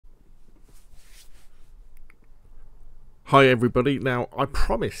Hi everybody. Now I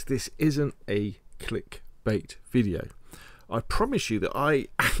promise this isn't a clickbait video. I promise you that I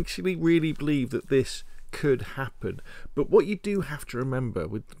actually really believe that this could happen. But what you do have to remember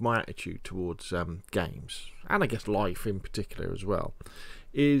with my attitude towards games, and I guess life in particular as well,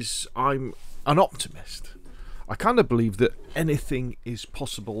 is I'm an optimist. I kind of believe that anything is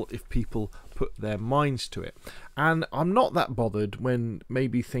possible if people put their minds to it. And I'm not that bothered when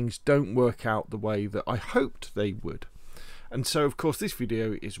maybe things don't work out the way that I hoped they would. And so, of course, this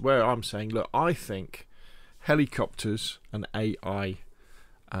video is where I'm saying, look, I think helicopters and AI,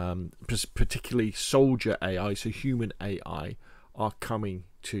 particularly soldier AI, so human AI, are coming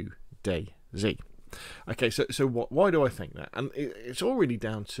to DayZ. Okay, so why do I think that? And it's all really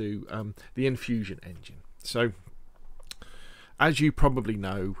down to the Enfusion Engine. So, as you probably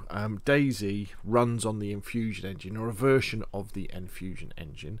know, DayZ runs on the Enfusion Engine, or a version of the Enfusion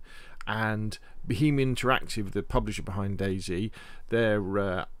Engine, and Bohemian Interactive, the publisher behind DayZ,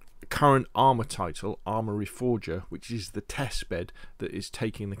 their current Arma title, Arma Reforger, which is the testbed that is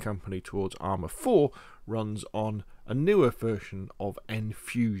taking the company towards Arma 4, runs on a newer version of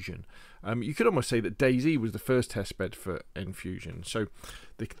Enfusion. You could almost say that DayZ was the first testbed for Enfusion. So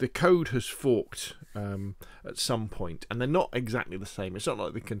the code has forked at some point, and they're not exactly the same. It's not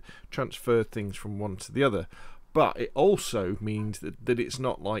like they can transfer things from one to the other. But it also means that it's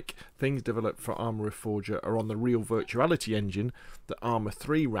not like things developed for Arma Reforger are on the real virtuality engine that Arma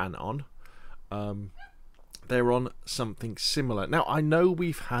 3 ran on. They're on something similar. Now, I know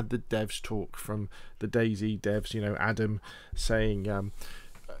we've had the devs talk from the DayZ devs, you know, Adam saying,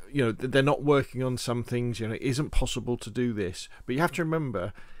 you know, they're not working on some things, you know, it isn't possible to do this. But you have to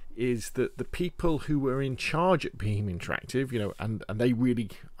remember is that the people who were in charge at Bohemian Interactive, you know, and they really,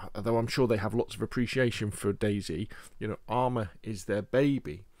 although I'm sure they have lots of appreciation for DayZ, you know, Arma is their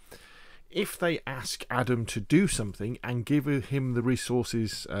baby. If they ask Adam to do something and give him the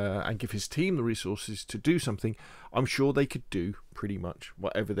resources and give his team the resources to do something, I'm sure they could do pretty much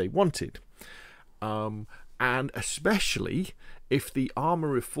whatever they wanted. And especially if the Arma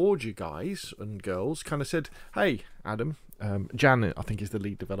Reforger guys and girls kind of said, hey, Adam, Jan, I think is the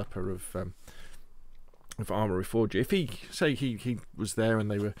lead developer of Arma Reforger. If he was there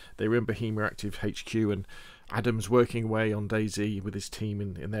and they were in Bohemian Interactive HQ and Adam's working away on DayZ with his team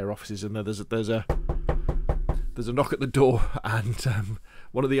in their offices, and there's a knock at the door, and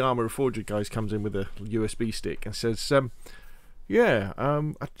one of the Arma Reforger guys comes in with a USB stick and says, yeah,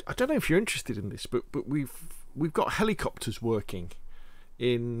 I don't know if you're interested in this, but we've got helicopters working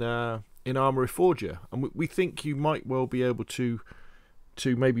in Arma Reforger, and we think you might well be able to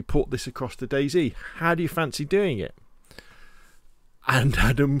maybe port this across to DayZ. How do you fancy doing it? And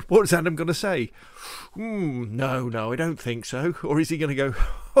Adam, what's Adam going to say? No, I don't think so. Or is he going to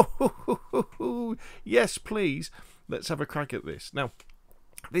go, yes, please, let's have a crack at this. Now,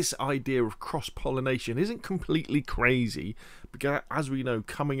 this idea of cross-pollination isn't completely crazy, because as we know,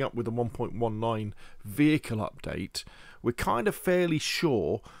 coming up with a 1.19 vehicle update, we're kind of fairly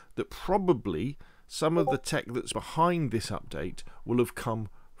sure that probably some of the tech that's behind this update will have come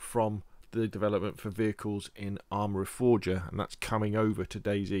from the development for vehicles in Arma Reforger, and that's coming over to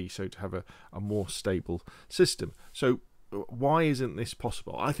DayZ, so to have a more stable system. So why isn't this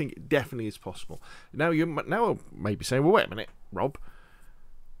possible? I think it definitely is possible. Now you may be saying, well, wait a minute, Rob,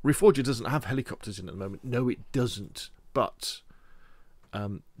 Reforger doesn't have helicopters in at the moment. No, it doesn't. But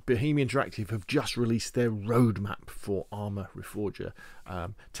Bohemian Interactive have just released their roadmap for Arma Reforger,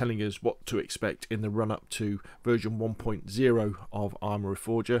 telling us what to expect in the run-up to version 1.0 of Arma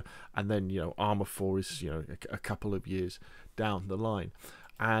Reforger, and then, you know, Arma 4 is, you know, a couple of years down the line.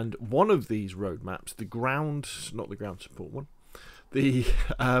 And one of these roadmaps, not the ground support one, the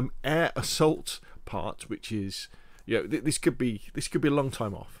air assault part, which is, you know, this could be a long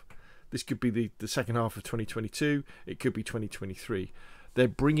time off. This could be the second half of 2022. It could be 2023. They're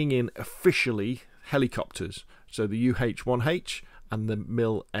bringing in officially helicopters, so the UH-1H and the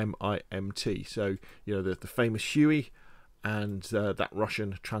MIL-MIMT. So, you know, the famous Huey and that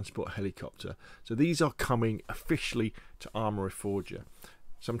Russian transport helicopter. So these are coming officially to Arma Reforger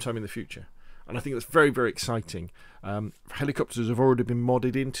sometime in the future, and I think that's very, very exciting. Helicopters have already been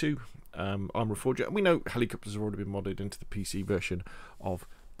modded into Arma Reforger, and we know helicopters have already been modded into the PC version of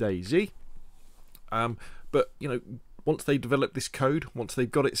DayZ. But, you know, once they develop this code, once they've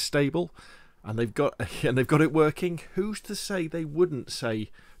got it stable, and they've got it working, who's to say they wouldn't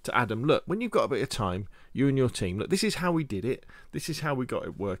say to Adam, look, when you've got a bit of time, you and your team, look, this is how we did it, this is how we got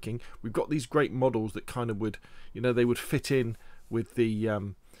it working. We've got these great models that kind of would, you know, they would fit in with the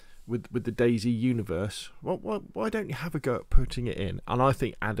with the DayZ universe, why don't you have a go at putting it in? And I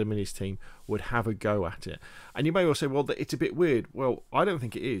think Adam and his team would have a go at it. And you may well say, well, it's a bit weird. Well, I don't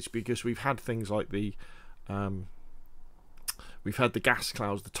think it is, because we've had things like the gas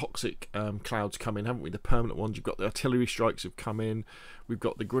clouds, the toxic clouds come in, haven't we? The permanent ones. You've got the artillery strikes have come in. We've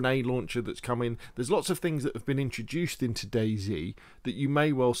got the grenade launcher that's come in. There's lots of things that have been introduced into DayZ that you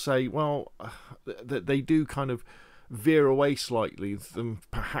may well say, well, that they do kind of veer away slightly from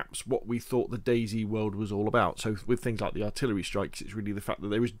perhaps what we thought the DayZ world was all about. So with things like the artillery strikes, it's really the fact that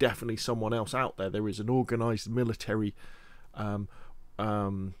there is definitely someone else out there. There is an organised military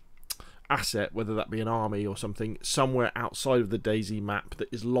asset, whether that be an army or something, somewhere outside of the DayZ map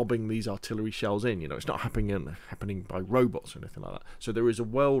that is lobbing these artillery shells in. You know, it's not happening by robots or anything like that. So there is a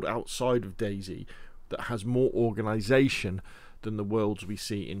world outside of DayZ that has more organisation than the worlds we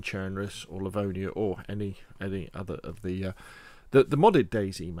see in Chernarus or Livonia or any other of the modded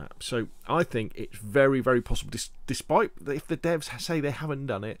DayZ map. So I think it's very, very possible, despite if the devs say they haven't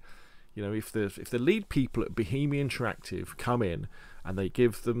done it. You know, if the lead people at Bohemia Interactive come in and they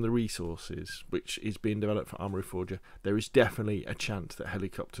give them the resources, which is being developed for Arma Reforger, there is definitely a chance that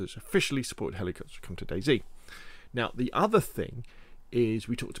helicopters, officially supported helicopters, come to DayZ. Now, the other thing is,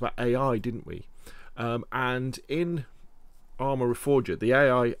 we talked about AI, didn't we? And in Arma Reforger, the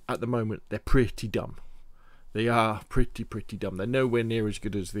AI at the moment, they're pretty dumb. They are pretty dumb. They're nowhere near as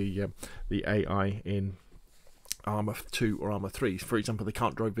good as the AI in Arma 2 or Arma 3. For example, they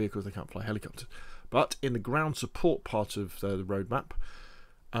can't drive vehicles, they can't fly helicopters. But in the ground support part of the roadmap,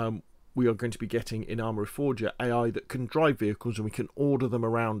 we are going to be getting in Arma Reforger AI that can drive vehicles, and we can order them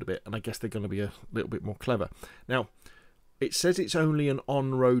around a bit, and I guess they're going to be a little bit more clever. Now, it says it's only an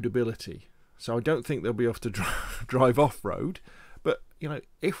on-road ability, so I don't think they'll be able to drive off-road. But, you know,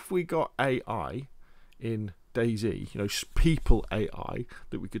 if we got AI in DayZ, you know, people AI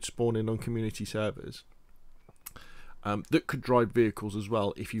that we could spawn in on community servers, that could drive vehicles as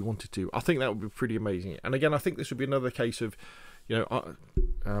well if you wanted to, I think that would be pretty amazing. And again, I think this would be another case of, you know,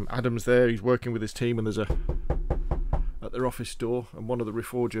 Adam's there, he's working with his team, and there's at their office door, and one of the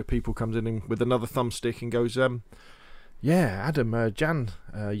Reforger people comes in with another thumbstick and goes, yeah, Adam, Jan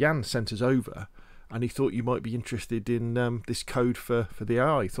sent us over, and he thought you might be interested in this code for the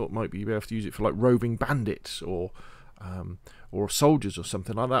AI. He thought might be able to use it for like roving bandits or soldiers or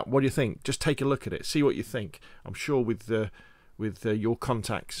something like that. What do you think? Just take a look at it, see what you think. I'm sure with your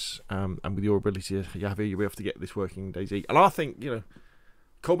contacts and with your ability you have here, you'll be able to get this working in DayZ. And I think, you know,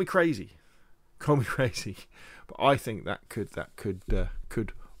 call me crazy, but I think that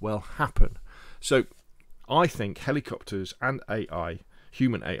could well happen. So I think helicopters and AI,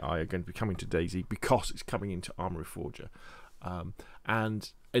 human AI, are going to be coming to DayZ because it's coming into Arma Reforger.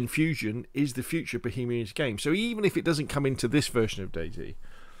 And Enfusion is the future of Bohemia's game. So even if it doesn't come into this version of DayZ,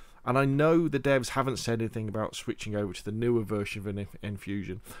 and I know the devs haven't said anything about switching over to the newer version of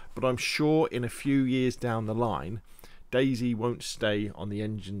Enfusion, but I'm sure in a few years down the line, DayZ won't stay on the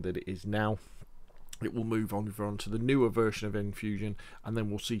engine that it is now. It will move on to the newer version of Enfusion, and then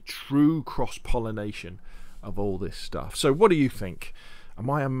we'll see true cross-pollination of all this stuff. So what do you think? Am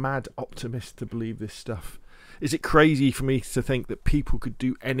I a mad optimist to believe this stuff? Is it crazy for me to think that people could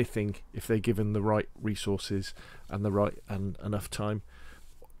do anything if they're given the right resources and the right and enough time?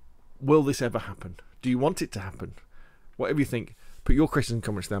 Will this ever happen? Do you want it to happen? Whatever you think, put your questions and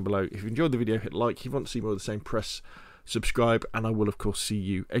comments down below. If you enjoyed the video, hit like. If you want to see more of the same, press subscribe, and I will of course see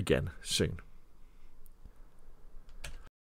you again soon.